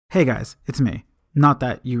Hey guys, it's me. Not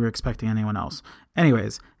that you were expecting anyone else.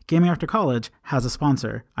 Anyways, Gaming After College has a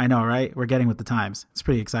sponsor. I know, right? We're getting with the times. It's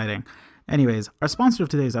pretty exciting. Anyways, our sponsor of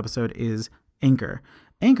today's episode is Anchor.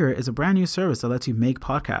 Anchor is a brand new service that lets you make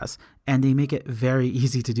podcasts, and they make it very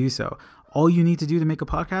easy to do so. All you need to do to make a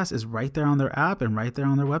podcast is right there on their app and right there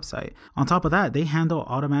on their website. On top of that, they handle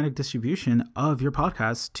automatic distribution of your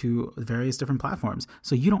podcast to various different platforms,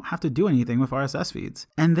 so you don't have to do anything with RSS feeds.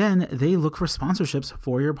 And then they look for sponsorships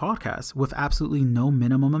for your podcast with absolutely no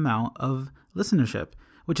minimum amount of listenership,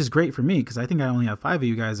 which is great for me because I think I only have 5 of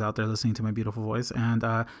you guys out there listening to my beautiful voice. And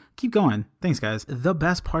keep going. Thanks, guys. The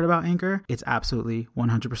best part about Anchor, it's absolutely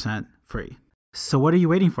 100% free. So what are you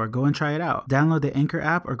waiting for? Go and try it out. Download the Anchor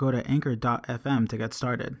app or go to anchor.fm to get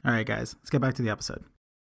started. All right, guys, let's get back to the episode.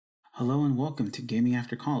 Hello and welcome to Gaming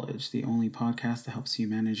After College, the only podcast that helps you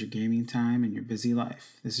manage your gaming time in your busy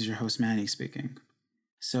life. This is your host, Manny, speaking.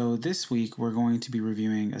 So this week, we're going to be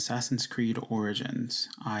reviewing Assassin's Creed Origins.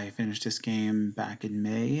 I finished this game back in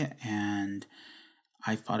May, and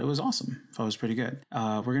I thought it was awesome. I thought it was pretty good.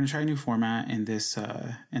 We're going to try a new format in this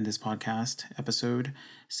podcast episode,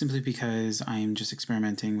 simply because I'm just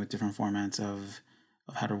experimenting with different formats of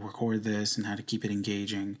how to record this and how to keep it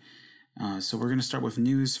engaging. So we're going to start with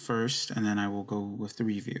news first, and then I will go with the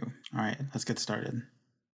review. All right, let's get started.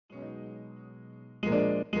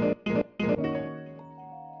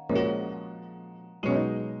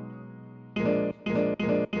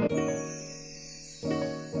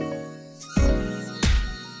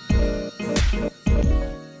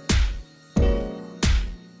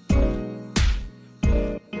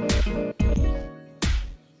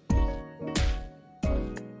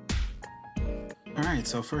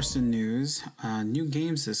 So first in news, new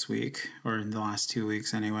games this week, or in the last 2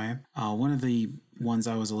 weeks anyway. One of the ones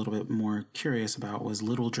I was a little bit more curious about was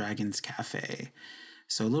Little Dragon's Cafe.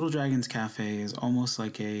 So Little Dragon's Cafe is almost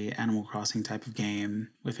like a Animal Crossing type of game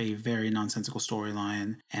with a very nonsensical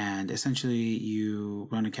storyline, and essentially you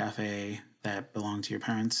run a cafe that belonged to your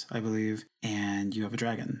parents, I believe, and you have a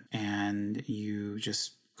dragon, and you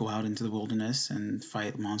just go out into the wilderness and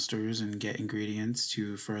fight monsters and get ingredients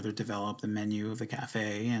to further develop the menu of the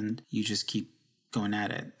cafe, and you just keep going at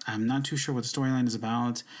it. I'm not too sure what the storyline is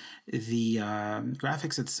about. The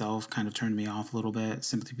graphics itself kind of turned me off a little bit,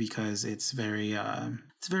 simply because it's very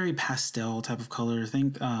pastel type of color.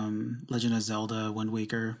 Think Legend of Zelda Wind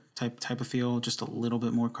Waker type of feel, just a little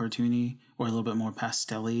bit more cartoony or a little bit more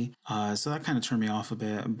pastel-y. So that kind of turned me off a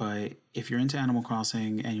bit. But if you're into Animal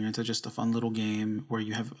Crossing and you're into just a fun little game where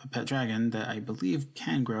you have a pet dragon that I believe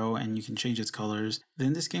can grow and you can change its colors,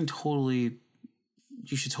 then this game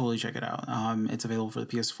you should totally check it out. It's available for the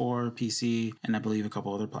PS4, PC, and I believe a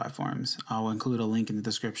couple other platforms. I'll include a link in the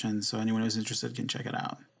description so anyone who's interested can check it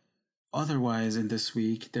out. Otherwise, in this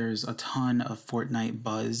week, there's a ton of Fortnite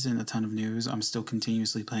buzz and a ton of news. I'm still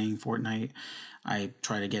continuously playing Fortnite. I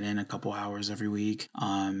try to get in a couple hours every week.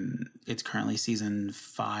 It's currently season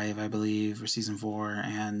 5, I believe, or season 4,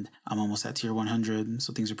 and I'm almost at tier 100,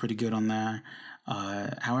 so things are pretty good on there.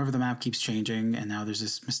 However, the map keeps changing, and now there's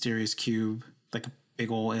this mysterious cube, like a big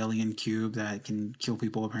old alien cube that can kill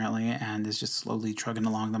people apparently, and is just slowly trugging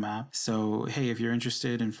along the map. So hey, if you're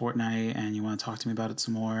interested in Fortnite and you want to talk to me about it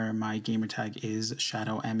some more, my gamer tag is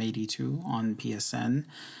ShadowM82 on PSN.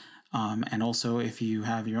 And also, if you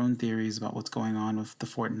have your own theories about what's going on with the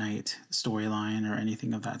Fortnite storyline or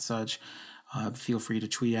anything of that such, feel free to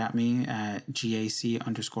tweet at me at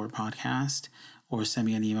GAC_podcast or send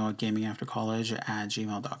me an email at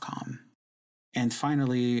gamingaftercollege@gmail.com. And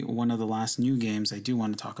finally, one of the last new games I do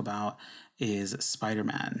want to talk about is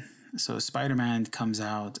Spider-Man. So Spider-Man comes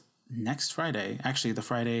out next Friday, actually the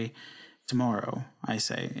Friday tomorrow, I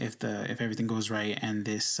say, if everything goes right and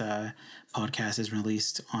this podcast is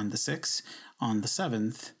released on the 6th. On the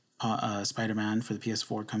 7th, Spider-Man for the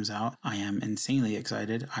PS4 comes out. I am insanely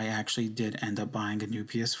excited. I actually did end up buying a new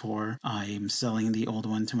PS4. I'm selling the old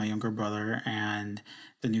one to my younger brother, and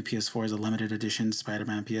the new PS4 is a limited edition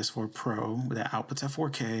Spider-Man PS4 Pro that outputs at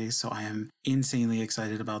 4K, so I am insanely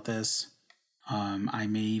excited about this. I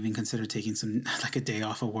may even consider taking a day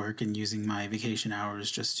off of work and using my vacation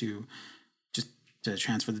hours just to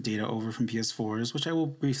transfer the data over from PS4s, which I will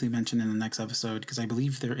briefly mention in the next episode, because I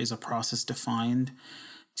believe there is a process defined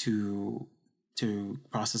to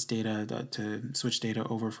process data, to switch data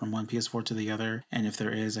over from one PS4 to the other. And if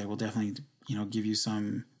there is, I will definitely, give you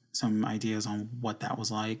some ideas on what that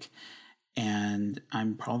was like. And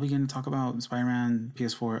I'm probably going to talk about Spider-Man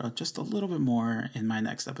PS4 just a little bit more in my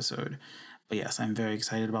next episode. But yes, I'm very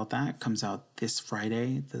excited about that. It comes out this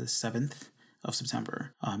Friday, the 7th of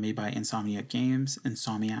September, made by Insomniac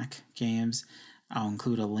Games. I'll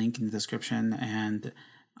include a link in the description, and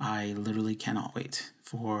I literally cannot wait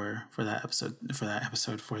for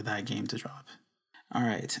that game to drop. All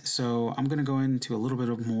right, so I'm going to go into a little bit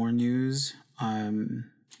of more news.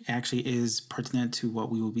 It actually is pertinent to what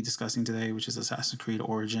we will be discussing today, which is Assassin's Creed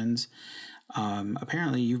Origins.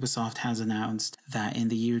 Apparently, Ubisoft has announced that in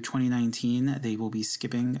the year 2019, they will be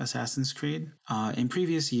skipping Assassin's Creed. In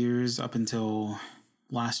previous years, up until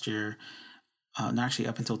last year, actually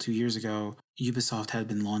up until 2 years ago, Ubisoft had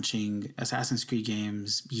been launching Assassin's Creed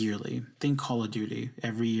games yearly. Think Call of Duty.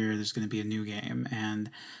 Every year there's going to be a new game, and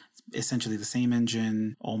essentially the same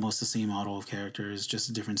engine, almost the same model of characters, just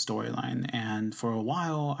a different storyline. And for a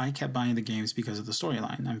while, I kept buying the games because of the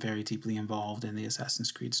storyline. I'm very deeply involved in the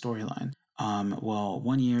Assassin's Creed storyline. Well,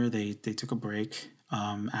 1 year they took a break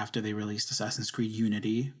after they released Assassin's Creed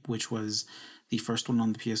Unity, which was the first one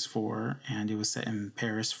on the PS4, and it was set in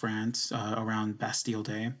Paris, France, around Bastille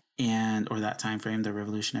Day, or that time frame, the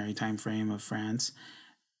revolutionary time frame of France.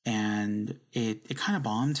 And it kind of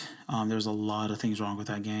bombed. There was a lot of things wrong with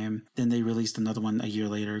that game. Then they released another one a year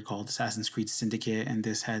later called Assassin's Creed Syndicate, and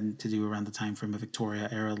this had to do around the time frame of Victoria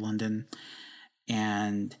era London.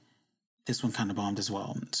 And this one kind of bombed as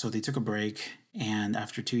well. So they took a break, and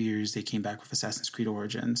after 2 years, they came back with Assassin's Creed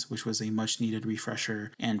Origins, which was a much-needed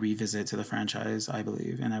refresher and revisit to the franchise, I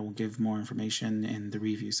believe. And I will give more information in the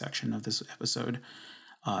review section of this episode.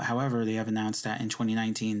 However, they have announced that in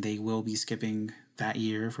 2019, they will be skipping that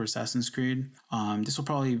year for Assassin's Creed. This will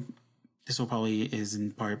probably is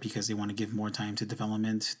in part because they want to give more time to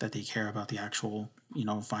development, that they care about the actual,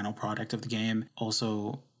 final product of the game.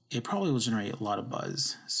 Also, it probably will generate a lot of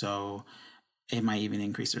buzz, so it might even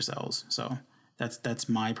increase their sales. So that's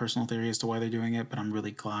my personal theory as to why they're doing it, but I'm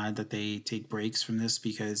really glad that they take breaks from this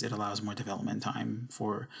because it allows more development time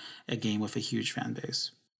for a game with a huge fan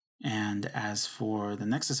base. And as for the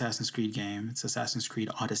next Assassin's Creed game, it's Assassin's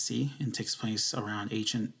Creed Odyssey, and takes place around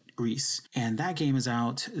ancient Greece. And that game is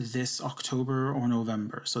out this October or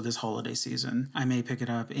November, so this holiday season. I may pick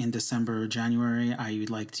it up in December or January. I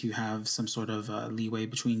would like to have some sort of leeway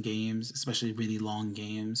between games, especially really long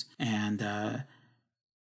games. And and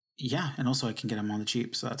also I can get them on the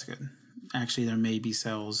cheap, so that's good. Actually, there may be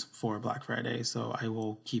sales for Black Friday, so I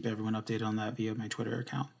will keep everyone updated on that via my Twitter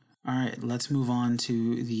account. All right, let's move on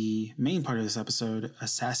to the main part of this episode,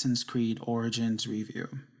 Assassin's Creed Origins review.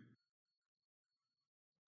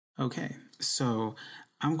 Okay, so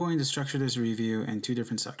I'm going to structure this review in two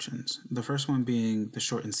different sections. The first one being the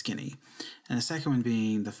short and skinny, and the second one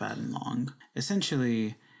being the fat and long.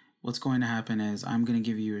 Essentially, what's going to happen is I'm going to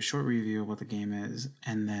give you a short review of what the game is,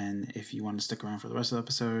 and then if you want to stick around for the rest of the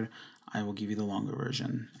episode, I will give you the longer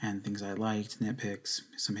version and things I liked, nitpicks,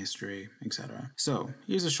 some history, etc. So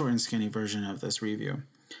here's a short and skinny version of this review.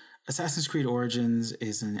 Assassin's Creed Origins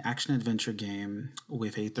is an action-adventure game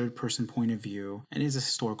with a third-person point of view and is a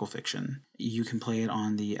historical fiction. You can play it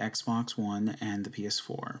on the Xbox One and the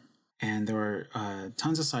PS4. And there are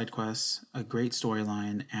tons of side quests, a great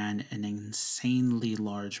storyline, and an insanely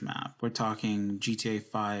large map. We're talking GTA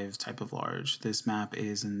 5 type of large. This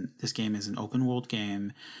game is an open world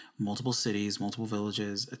game, multiple cities, multiple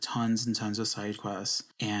villages, tons and tons of side quests,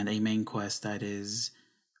 and a main quest that is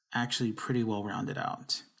actually pretty well rounded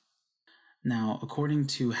out. Now, according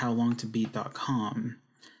to HowLongToBeat.com,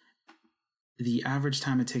 the average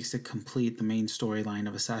time it takes to complete the main storyline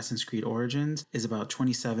of Assassin's Creed Origins is about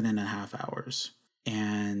 27 and a half hours.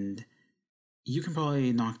 And you can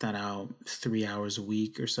probably knock that out 3 hours a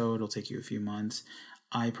week or so. It'll take you a few months.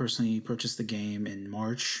 I personally purchased the game in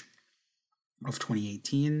March of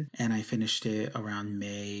 2018, and I finished it around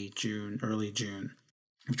early June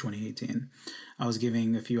of 2018. I was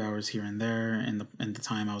giving a few hours here and there, and the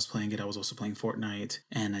time I was playing it, I was also playing Fortnite,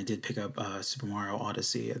 and I did pick up Super Mario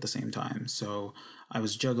Odyssey at the same time. So I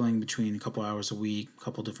was juggling between a couple hours a week, a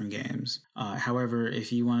couple different games. However,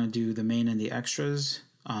 if you want to do the main and the extras,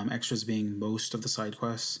 extras being most of the side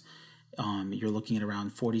quests, you're looking at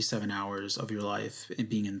around 47 hours of your life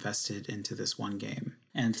being invested into this one game.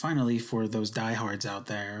 And finally, for those diehards out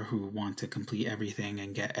there who want to complete everything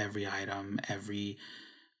and get every item, every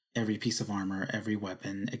piece of armor, every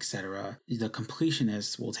weapon, etc., the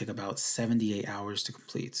completionist will take about 78 hours to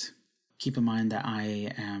complete. Keep in mind that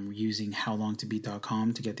I am using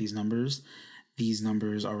HowLongToBeat.com to get these numbers. These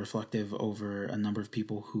numbers are reflective over a number of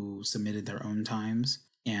people who submitted their own times,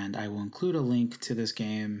 and I will include a link to this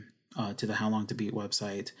game, to the How Long to Beat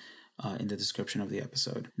website, in the description of the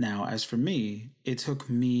episode. Now, as for me, it took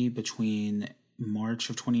me between March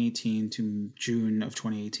of 2018 to June of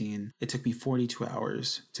 2018, it took me 42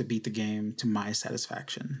 hours to beat the game to my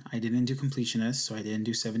satisfaction. I didn't do completionist, so I didn't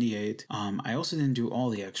do 78. I also didn't do all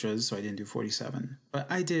the extras, so I didn't do 47. But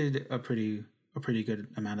I did a pretty a pretty good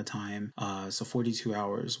amount of time. So 42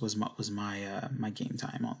 hours was my game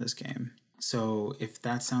time on this game. So if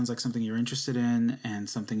that sounds like something you're interested in and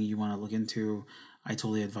something you want to look into, I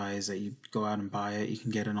totally advise that you go out and buy it. You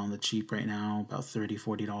can get it on the cheap right now, about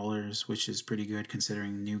 $30-$40, which is pretty good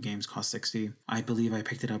considering new games cost $60. I believe I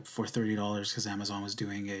picked it up for $30 because Amazon was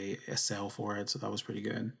doing a sale for it, so that was pretty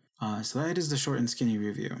good. So that is the short and skinny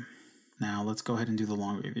review. Now let's go ahead and do the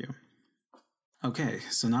long review. Okay,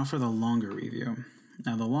 so now for the longer review.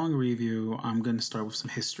 Now the long review, I'm going to start with some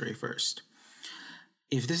history first.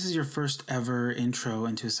 If this is your first ever intro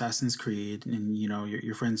into Assassin's Creed and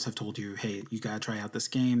your friends have told you, hey, you gotta try out this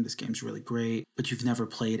game's really great, but you've never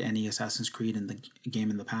played any Assassin's Creed in the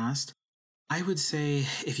game in the past, I would say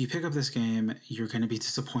if you pick up this game, you're going to be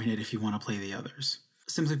disappointed if you want to play the others.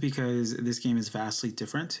 Simply because this game is vastly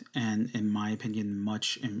different and, in my opinion,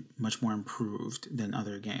 much more improved than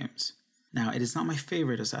other games. Now, it is not my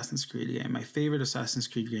favorite Assassin's Creed game. My favorite Assassin's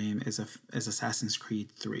Creed game is Assassin's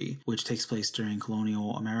Creed 3, which takes place during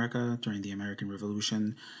colonial America, during the American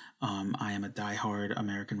Revolution. I am a diehard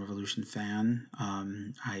American Revolution fan.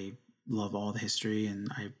 I love all the history, and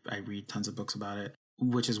I read tons of books about it,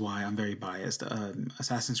 which is why I'm very biased.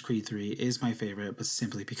 Assassin's Creed 3 is my favorite, but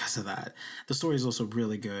simply because of that. The story is also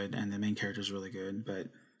really good, and the main character is really good, but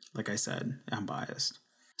like I said, I'm biased.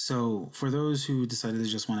 So for those who decided to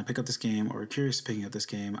just want to pick up this game or are curious picking up this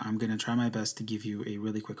game, I'm going to try my best to give you a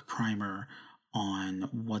really quick primer on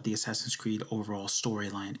what the Assassin's Creed overall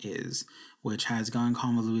storyline is, which has gone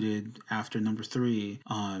convoluted after number 3,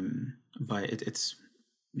 but it's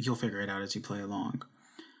you'll figure it out as you play along.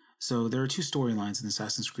 So there are two storylines in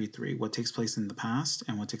Assassin's Creed 3, what takes place in the past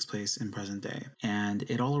and what takes place in present day. And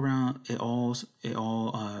it all revolves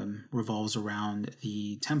around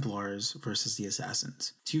the Templars versus the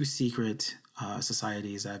Assassins, two secret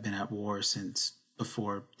societies that have been at war since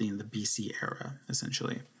before the BC era,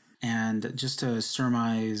 essentially. And just to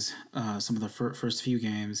surmise some of the first few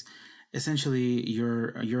games, essentially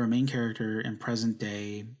you're a main character in present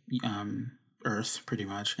day Earth, pretty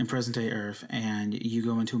much, in present day Earth, and you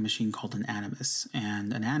go into a machine called an Animus.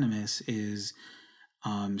 And an Animus is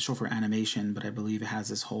short for animation, but I believe it has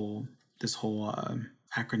this whole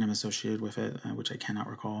acronym associated with it, which I cannot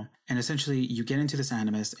recall. And essentially, you get into this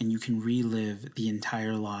Animus, and you can relive the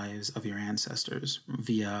entire lives of your ancestors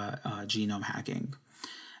via genome hacking.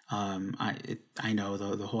 I know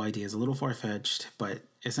the whole idea is a little far-fetched, but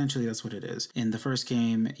essentially that's what it is. In the first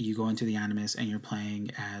game, you go into the Animus and you're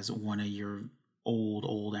playing as one of your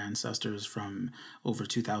old ancestors from over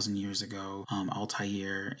 2,000 years ago,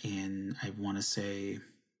 Altair in, I want to say,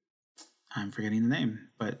 I'm forgetting the name,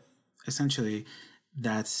 but essentially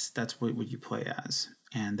that's what you play as.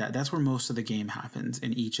 And that's where most of the game happens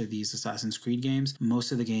in each of these Assassin's Creed games.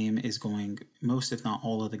 Most, if not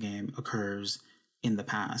all of the game occurs in the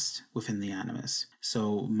past within the Animus.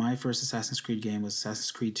 So my first Assassin's Creed game was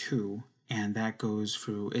Assassin's Creed 2, and that goes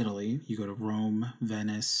through Italy. You go to Rome,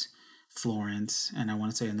 Venice, Florence, and I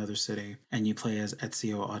want to say another city, and you play as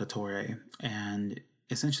Ezio Auditore. And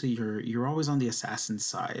essentially you're always on the assassin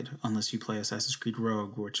side, unless you play Assassin's Creed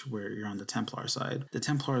Rogue, where you're on the Templar side. The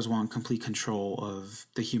Templars want complete control of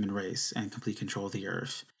the human race and complete control of the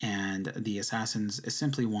earth, and the assassins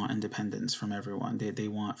simply want independence from everyone. They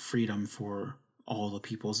want freedom for all the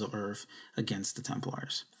peoples of Earth against the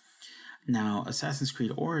Templars. Now, Assassin's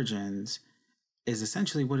Creed Origins is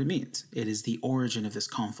essentially what it means. It is the origin of this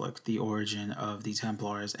conflict, the origin of the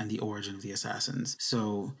Templars, and the origin of the Assassins.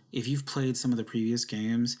 So if you've played some of the previous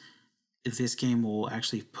games, this game will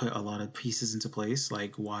actually put a lot of pieces into place,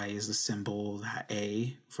 like why is the symbol that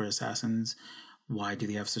A for Assassins? Why do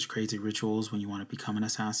they have such crazy rituals when you want to become an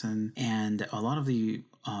assassin? And a lot of the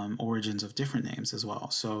origins of different names as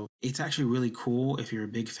well. So it's actually really cool if you're a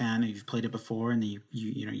big fan and you've played it before, and you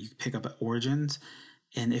pick up Origins.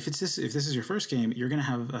 And if this is your first game, you're gonna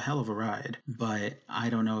have a hell of a ride. But I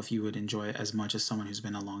don't know if you would enjoy it as much as someone who's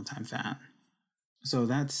been a longtime fan. So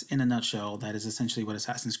that's, in a nutshell, that is essentially what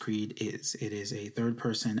Assassin's Creed is. It is a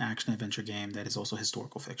third-person action-adventure game that is also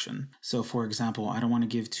historical fiction. So, for example, I don't want to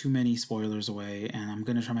give too many spoilers away, and I'm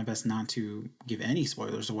going to try my best not to give any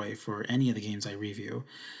spoilers away for any of the games I review.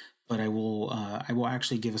 But I will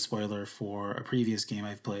actually give a spoiler for a previous game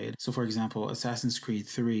I've played. So, for example, Assassin's Creed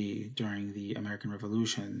 3, during the American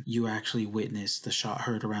Revolution, you actually witnessed the shot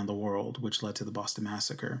heard around the world, which led to the Boston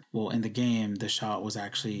Massacre. Well, in the game, the shot was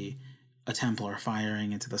actually a Templar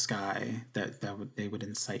firing into the sky they would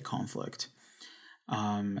incite conflict.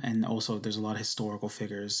 And also there's a lot of historical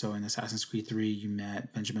figures. So in Assassin's Creed 3, you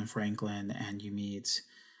met Benjamin Franklin and you meet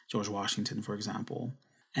George Washington, for example.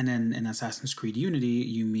 And then in Assassin's Creed Unity,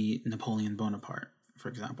 you meet Napoleon Bonaparte, for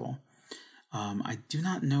example. I do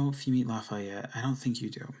not know if you meet Lafayette. I don't think you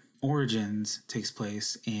do. Origins takes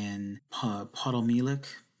place in Potomilik.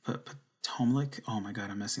 Potomilik. Oh my god,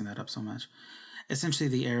 I'm messing that up so much. Essentially,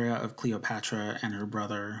 the era of Cleopatra and her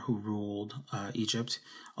brother, who ruled Egypt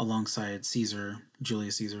alongside Caesar,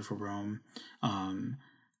 Julius Caesar for Rome,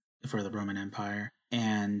 for the Roman Empire.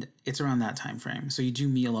 And it's around that time frame. So you do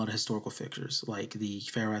meet a lot of historical figures, like the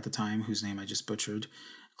pharaoh at the time, whose name I just butchered,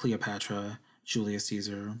 Cleopatra, Julius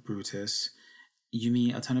Caesar, Brutus. You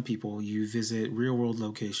meet a ton of people. You visit real world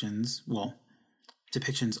locations. Well,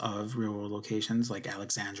 depictions of real world locations like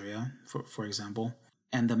Alexandria, for example.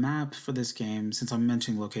 And the map for this game, since I'm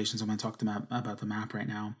mentioning locations, I'm going to talk about the map right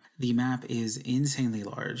now. The map is insanely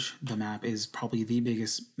large. The map is probably the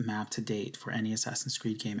biggest map to date for any Assassin's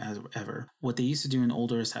Creed game ever. What they used to do in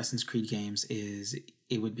older Assassin's Creed games is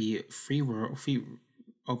it would be free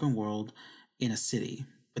open world in a city.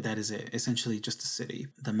 But that is it, essentially just a city.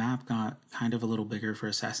 The map got kind of a little bigger for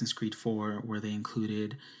Assassin's Creed 4, where they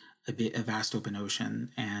included a vast open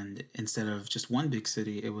ocean, and instead of just one big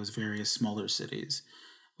city, it was various smaller cities,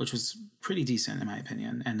 which was pretty decent in my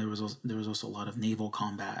opinion. And there was also a lot of naval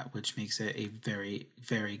combat, which makes it a very,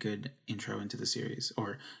 very good intro into the series,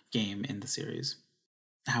 or game in the series.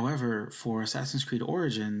 However, for Assassin's Creed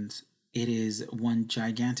Origins, it is one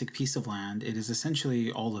gigantic piece of land. It is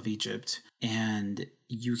essentially all of Egypt, and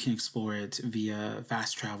you can explore it via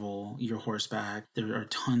fast travel, your horseback. There are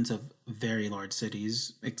tons of very large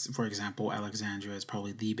cities. For example, Alexandria is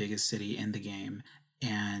probably the biggest city in the game,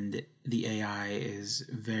 and the AI is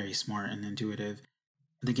very smart and intuitive.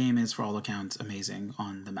 The game is, for all accounts, amazing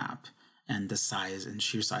on the map and the size and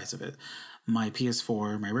sheer size of it. My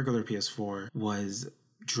regular PS4, was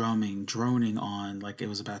droning on like it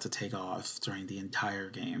was about to take off during the entire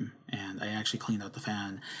game, and I actually cleaned out the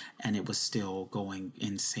fan and it was still going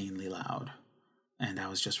insanely loud, and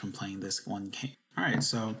that was just from playing this one game. All right,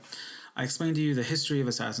 so I explained to you the history of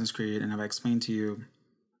Assassin's Creed, and I've explained to you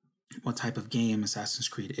what type of game Assassin's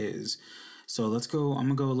Creed is. So I'm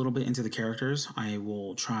gonna go a little bit into the characters. I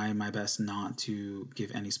will try my best not to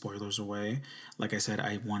give any spoilers away. Like I said,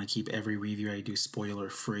 I want to keep every review I do spoiler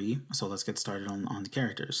free. So let's get started on the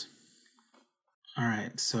characters. All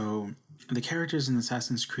right, so the characters in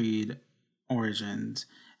Assassin's Creed Origins.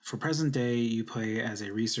 For present day, you play as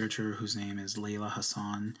a researcher whose name is Layla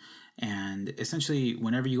Hassan, and essentially,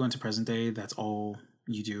 whenever you go into present day, that's all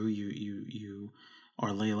you do. You or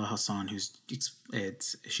Layla Hassan,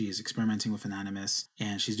 she is experimenting with Anonymous,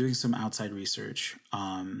 and she's doing some outside research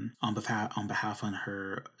on behalf of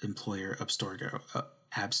her employer Abstergo.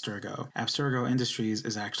 Abstergo Industries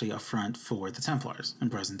is actually a front for the Templars in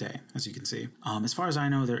present day, as you can see. As far as I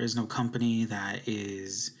know, there is no company that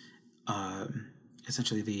is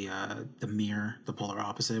essentially the polar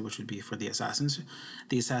opposite, which would be for the Assassins.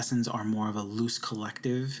 The Assassins are more of a loose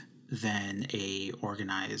collective than a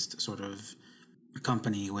organized sort of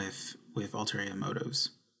company with ulterior motives.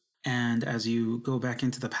 And as you go back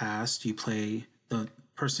into the past, the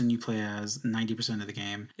person you play as 90% of the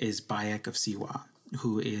game is Bayek of Siwa,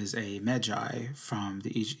 who is a Medjay from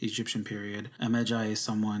the Egyptian period. A Medjay is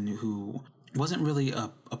someone who wasn't really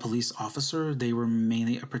a police officer. They were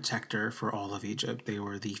mainly a protector for all of Egypt. They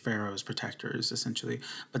were the pharaoh's protectors, essentially.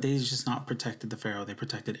 But they just not protected the pharaoh, they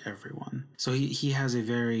protected everyone. So he has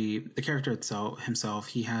the character himself,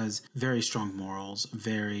 he has very strong morals,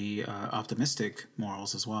 very optimistic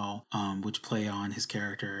morals as well, which play on his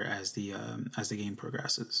character as the game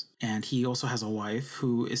progresses. And he also has a wife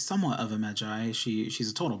who is somewhat of a Medjay.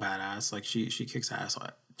 She's a total badass. Like she kicks ass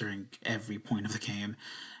during every point of the game.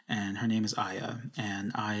 And her name is Aya.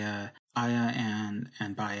 And Aya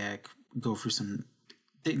and Bayek go through some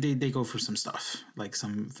they go through some stuff, like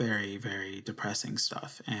some very, very depressing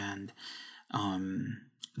stuff. And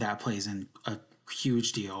that plays in a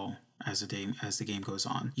huge deal as the game goes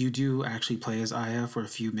on. You do actually play as Aya for a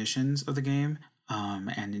few missions of the game.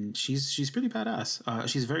 And she's pretty badass.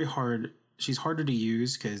 She's very hard. She's harder to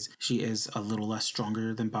use because she is a little less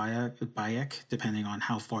stronger than Bayek, depending on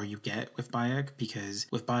how far you get with Bayek. Because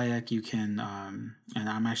with Bayek, you can, and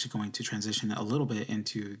I'm actually going to transition a little bit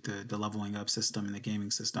into the leveling up system and the gaming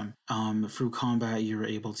system. Through combat, you're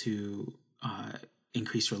able to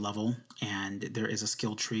increase your level, and there is a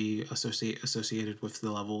skill tree associated with the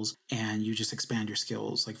levels, and you just expand your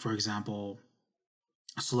skills. Like, for example,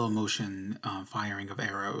 slow motion firing of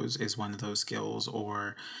arrows is one of those skills,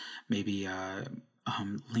 or maybe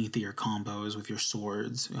lengthier combos with your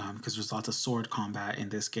swords, because there's lots of sword combat in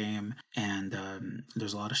this game, and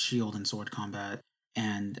there's a lot of shield and sword combat.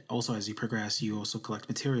 And also, as you progress, you also collect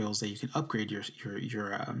materials that you can upgrade your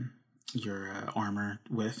armor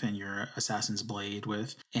with, and your assassin's blade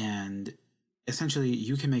with. And essentially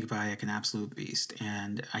you can make Bayek an absolute beast,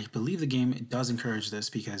 and I believe the game does encourage this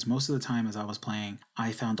because most of the time as I was playing,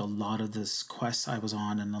 I found a lot of this quests I was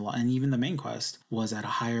on and even the main quest was at a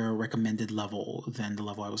higher recommended level than the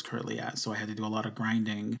level I was currently at. So I had to do a lot of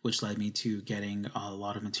grinding, which led me to getting a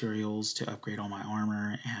lot of materials to upgrade all my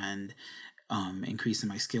armor and increasing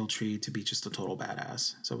my skill tree to be just a total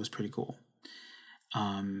badass. So it was pretty cool.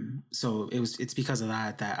 So it's because of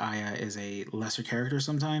that Aya is a lesser character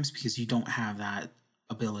sometimes because you don't have that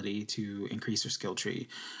ability to increase your skill tree.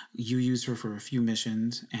 You use her for a few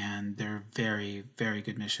missions and they're very, very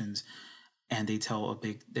good missions. And they fill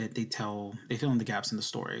in the gaps in the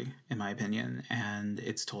story, in my opinion. And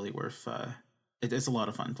it's totally worth, it's a lot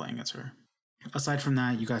of fun playing as her. Aside from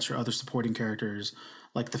that, you got your other supporting characters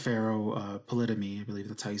like the Pharaoh Polytomy, I believe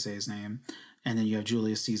that's how you say his name, and then you have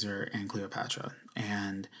Julius Caesar and Cleopatra,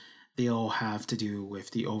 and they all have to do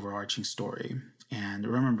with the overarching story. And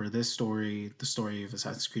remember, this story, the story of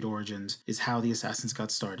Assassin's Creed Origins, is how the assassins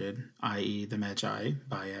got started, i.e., the Magi,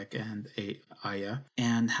 Bayek, and Aya,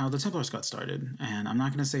 and how the Templars got started. And I'm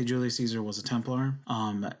not going to say Julius Caesar was a Templar.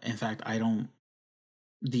 In fact,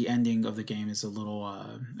 the ending of the game is a little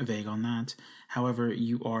vague on that. However,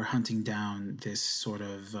 you are hunting down this sort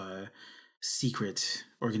of secret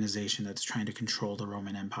organization that's trying to control the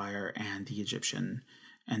Roman Empire and the Egyptian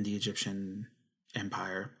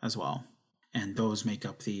Empire as well. And those make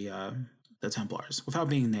up the Templars without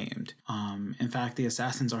being named. In fact, the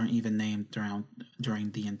assassins aren't even named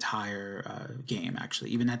during the entire game,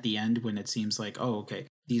 actually. Even at the end, when it seems like, oh, okay,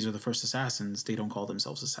 these are the first assassins, they don't call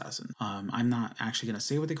themselves assassins. I'm not actually going to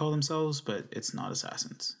say what they call themselves, but it's not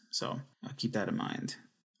assassins. So keep that in mind.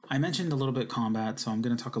 I mentioned a little bit combat, so I'm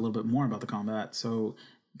going to talk a little bit more about the combat. So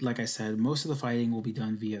like I said, most of the fighting will be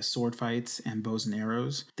done via sword fights and bows and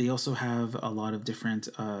arrows. They also have a lot of different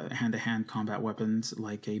hand-to-hand combat weapons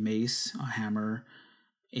like a mace, a hammer,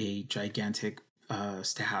 a gigantic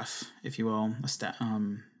staff, if you will.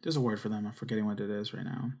 There's a word for them. I'm forgetting what it is right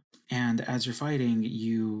now. And as you're fighting,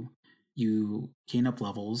 you gain up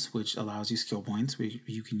levels, which allows you skill points, which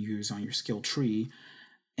you can use on your skill tree.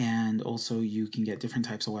 And also you can get different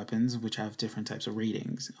types of weapons, which have different types of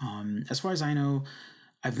ratings. As far as I know,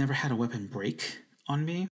 I've never had a weapon break on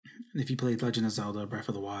me. If you played Legend of Zelda Breath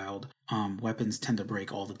of the Wild, weapons tend to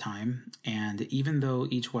break all the time. And even though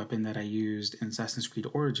each weapon that I used in Assassin's Creed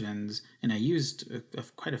Origins, and I used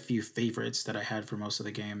quite a few favorites that I had for most of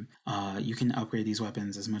the game, you can upgrade these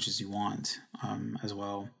weapons as much as you want as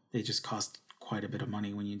well. They just cost quite a bit of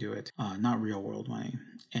money when you do it, not real world money.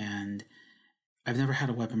 And I've never had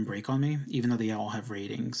a weapon break on me, even though they all have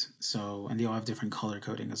ratings. And they all have different color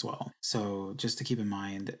coding as well. So just to keep in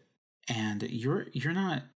mind, and you're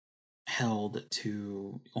not held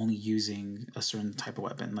to only using a certain type of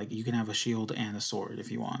weapon. Like you can have a shield and a sword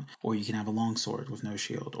if you want, or you can have a long sword with no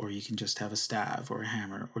shield, or you can just have a staff or a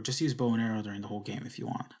hammer, or just use bow and arrow during the whole game if you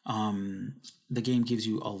want. The game gives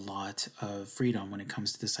you a lot of freedom when it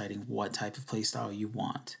comes to deciding what type of playstyle you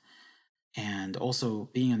want. And also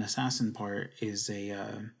being an assassin part is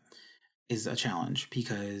a challenge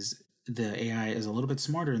because the AI is a little bit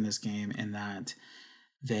smarter in this game in that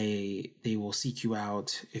they will seek you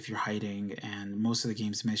out if you're hiding, and most of the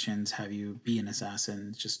game's missions have you be an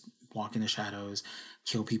assassin, just walk in the shadows,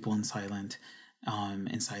 kill people in silence,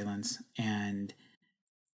 and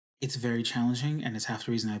it's very challenging, and it's half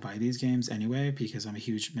the reason I buy these games anyway, because I'm a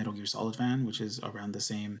huge Metal Gear Solid fan, which is around the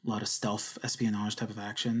same, a lot of stealth espionage type of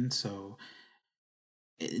action. So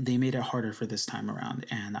they made it harder for this time around,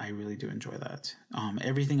 and I really do enjoy that.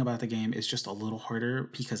 Everything about the game is just a little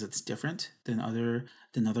harder because it's different than other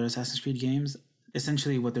Assassin's Creed games.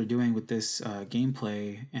 Essentially, what they're doing with this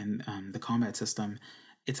gameplay and the combat system,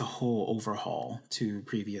 it's a whole overhaul to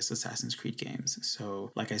previous Assassin's Creed games.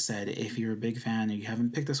 So, like I said, if you're a big fan and you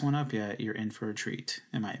haven't picked this one up yet, you're in for a treat,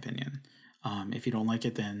 in my opinion. If you don't like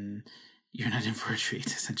it, then you're not in for a treat,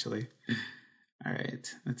 essentially. All right,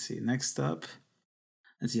 let's see. Next up.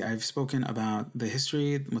 Let's see, I've spoken about the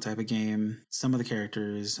history, what type of game, some of the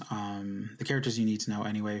characters you need to know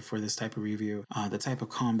anyway for this type of review, the type of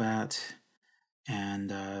combat,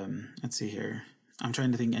 and let's see here. I'm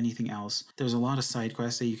trying to think anything else. There's a lot of side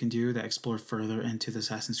quests that you can do that explore further into the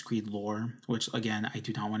Assassin's Creed lore, which again, I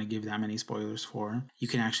do not want to give that many spoilers for. You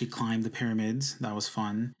can actually climb the pyramids. That was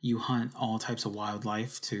fun. You hunt all types of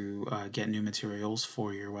wildlife to get new materials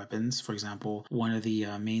for your weapons. For example, one of the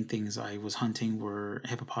main things I was hunting were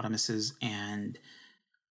hippopotamuses and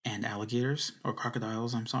alligators, or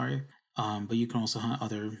crocodiles, I'm sorry. But you can also hunt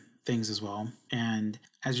other things as well. And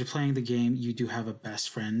as you're playing the game, you do have a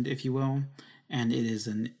best friend, if you will. And it is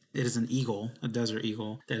it is an eagle, a desert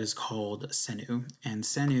eagle that is called Senu. And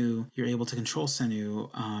Senu, you're able to control Senu.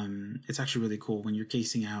 It's actually really cool when you're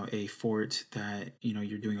casing out a fort that,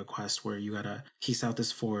 you're doing a quest where you gotta case out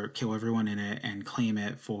this fort, kill everyone in it, and claim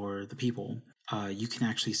it for the people. You can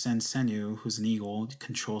actually send Senu, who's an eagle,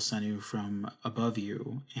 control Senu from above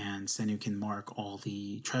you, and Senu can mark all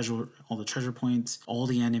the treasure points, all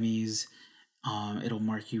the enemies. It'll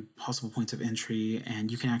mark you possible points of entry, and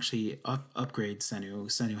you can actually upgrade Senu.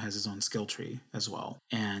 Senu has his own skill tree as well,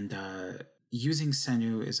 and using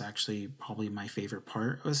Senu is actually probably my favorite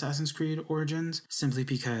part of Assassin's Creed Origins, simply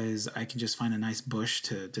because I can just find a nice bush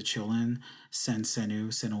to chill in, send Senu.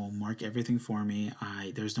 Senu will mark everything for me.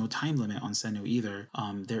 There's no time limit on Senu either.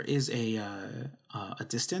 There is a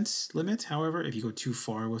distance limit, however. If you go too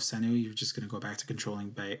far with Senu, you're just going to go back to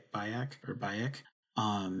controlling Bayek.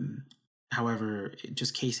 However,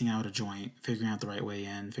 just casing out a joint, figuring out the right way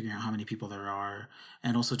in, figuring out how many people there are,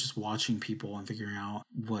 and also just watching people and figuring out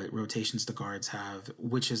what rotations the guards have,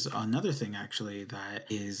 which is another thing actually that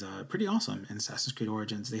is pretty awesome in Assassin's Creed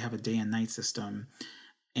Origins. They have a day and night system,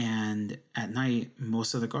 and at night,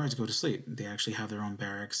 most of the guards go to sleep. They actually have their own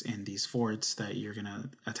barracks in these forts that you're going to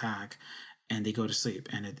attack, and they go to sleep.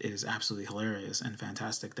 And it is absolutely hilarious and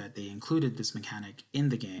fantastic that they included this mechanic in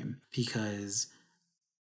the game, because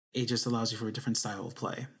it just allows you for a different style of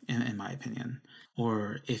play, in my opinion.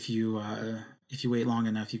 Or if you wait long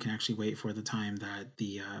enough, you can actually wait for the time that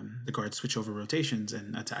the guards switch over rotations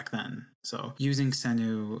and attack then. So using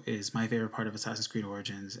Senu is my favorite part of Assassin's Creed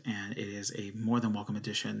Origins, and it is a more than welcome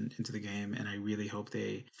addition into the game, and I really hope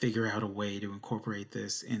they figure out a way to incorporate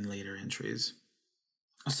this in later entries.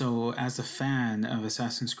 So as a fan of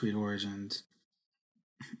Assassin's Creed Origins,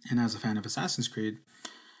 and as a fan of Assassin's Creed,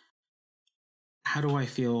 how do I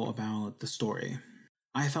feel about the story?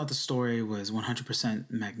 I thought the story was 100%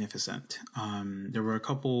 magnificent. There were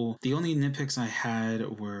the only nitpicks I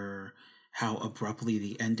had were how abruptly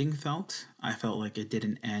the ending felt. I felt like it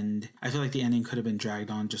didn't end. I feel like the ending could have been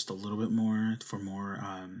dragged on just a little bit more for more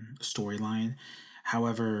storyline.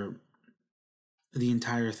 However, the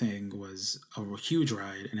entire thing was a huge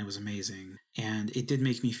ride, and it was amazing. And it did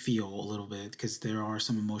make me feel a little bit, because there are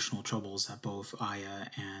some emotional troubles that both Aya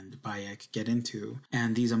and Bayek get into.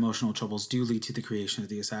 And these emotional troubles do lead to the creation of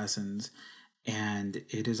the assassins. And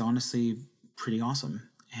it is honestly pretty awesome.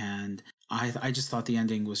 And I just thought the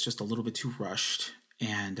ending was just a little bit too rushed.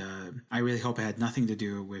 And I really hope it had nothing to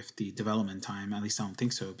do with the development time. At least I don't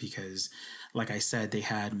think so, because, like I said, they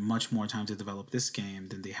had much more time to develop this game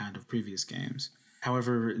than they had of previous games.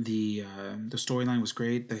 However, the storyline was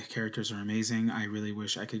great. The characters are amazing. I really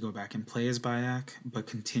wish I could go back and play as Bayek, but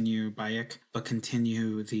continue the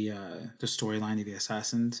storyline of the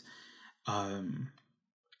assassins.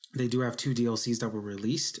 They do have 2 DLCs that were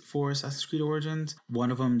released for Assassin's Creed Origins.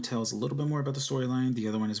 One of them tells a little bit more about the storyline. The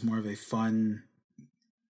other one is more of a fun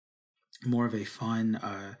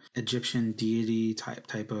Egyptian deity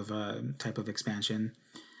type of expansion,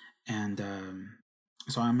 and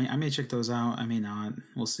so I may check those out. I may not.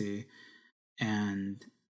 We'll see. And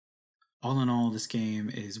all in all, this game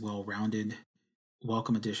is well-rounded,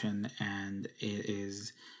 welcome addition, and it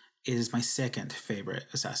is my second favorite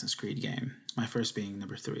Assassin's Creed game. My first being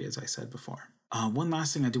number 3, as I said before. One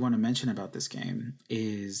last thing I do want to mention about this game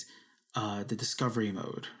is the discovery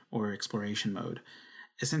mode or exploration mode.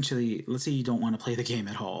 Essentially, let's say you don't want to play the game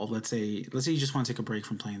at all. Let's say you just want to take a break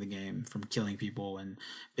from playing the game, from killing people and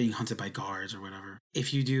being hunted by guards or whatever.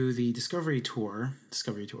 If you do the Discovery Tour,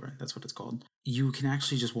 that's what it's called, you can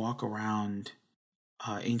actually just walk around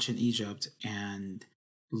ancient Egypt and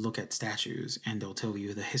look at statues, and they'll tell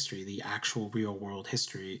you the history, the actual real world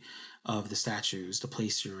history of the statues, the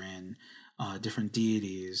place you're in, different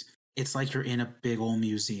deities. It's like you're in a big old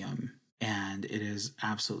museum. And it is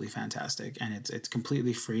absolutely fantastic, and it's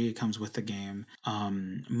completely free. It comes with the game.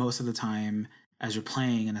 Most of the time, as you're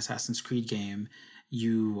playing an Assassin's Creed game,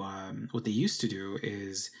 you what they used to do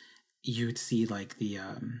is you'd see like the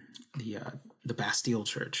Bastille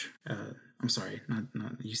Church. I'm sorry, not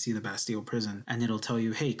you see the Bastille prison, and it'll tell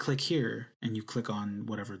you, hey, click here, and you click on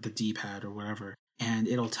whatever, the D-pad or whatever, and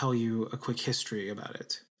it'll tell you a quick history about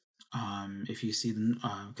it. If you see the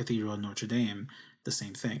Cathedral of Notre Dame, the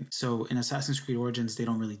same thing. So in Assassin's Creed Origins, they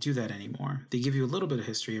don't really do that anymore. They give you a little bit of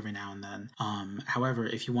history every now and then. However,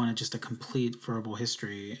 if you wanted just a complete verbal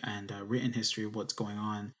history and written history of what's going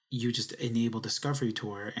on, you just enable Discovery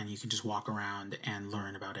Tour, and you can just walk around and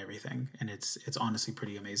learn about everything. And it's honestly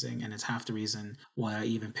pretty amazing. And it's half the reason why I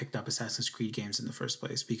even picked up Assassin's Creed games in the first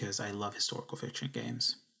place, because I love historical fiction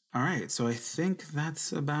games. All right, so I think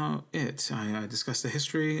that's about it. I discussed the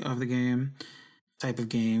history of the game, type of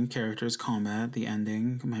game, characters, combat, the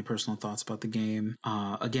ending, my personal thoughts about the game.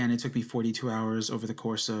 Again, it took me 42 hours over the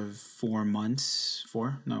course of 4 months.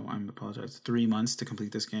 3 months to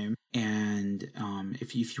complete this game. And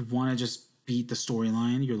if you want to just beat the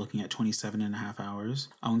storyline, you're looking at 27 and a half hours.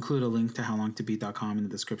 I'll include a link to howlongtobeat.com in the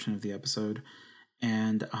description of the episode.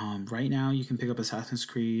 And right now, you can pick up Assassin's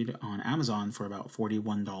Creed on Amazon for about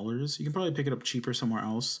 $41. You can probably pick it up cheaper somewhere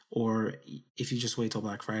else. Or if you just wait till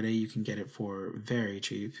Black Friday, you can get it for very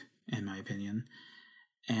cheap, in my opinion.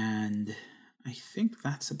 And I think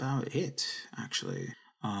that's about it, actually.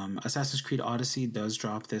 Assassin's Creed Odyssey does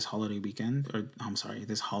drop this holiday weekend,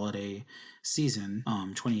 this holiday season,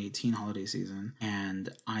 2018 holiday season, and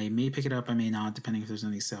I may pick it up, I may not, depending if there's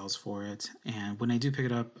any sales for it. And when I do pick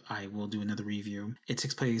it up, I will do another review. It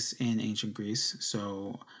takes place in ancient Greece,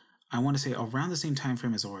 so I want to say around the same time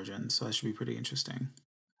frame as Origin, so that should be pretty interesting.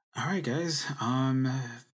 All right, guys.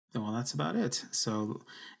 Well, that's about it. So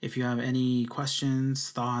if you have any questions,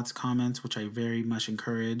 thoughts, comments, which I very much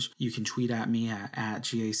encourage, you can tweet at me at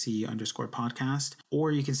GAC_podcast,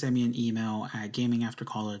 or you can send me an email at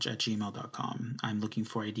gamingaftercollege@gmail.com. I'm looking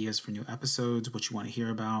for ideas for new episodes, what you want to hear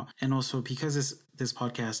about. And also, because this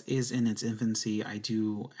podcast is in its infancy, I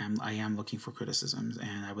am looking for criticisms,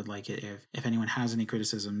 and I would like it if anyone has any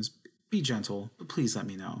criticisms, be gentle, but please let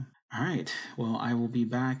me know. All right. Well, I will be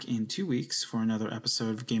back in 2 weeks for another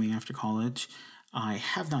episode of Gaming After College. I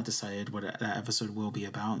have not decided what that episode will be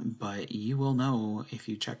about, but you will know if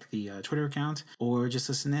you check the Twitter account or just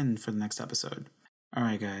listen in for the next episode. All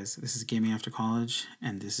right, guys. This is Gaming After College,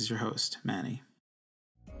 and this is your host, Manny.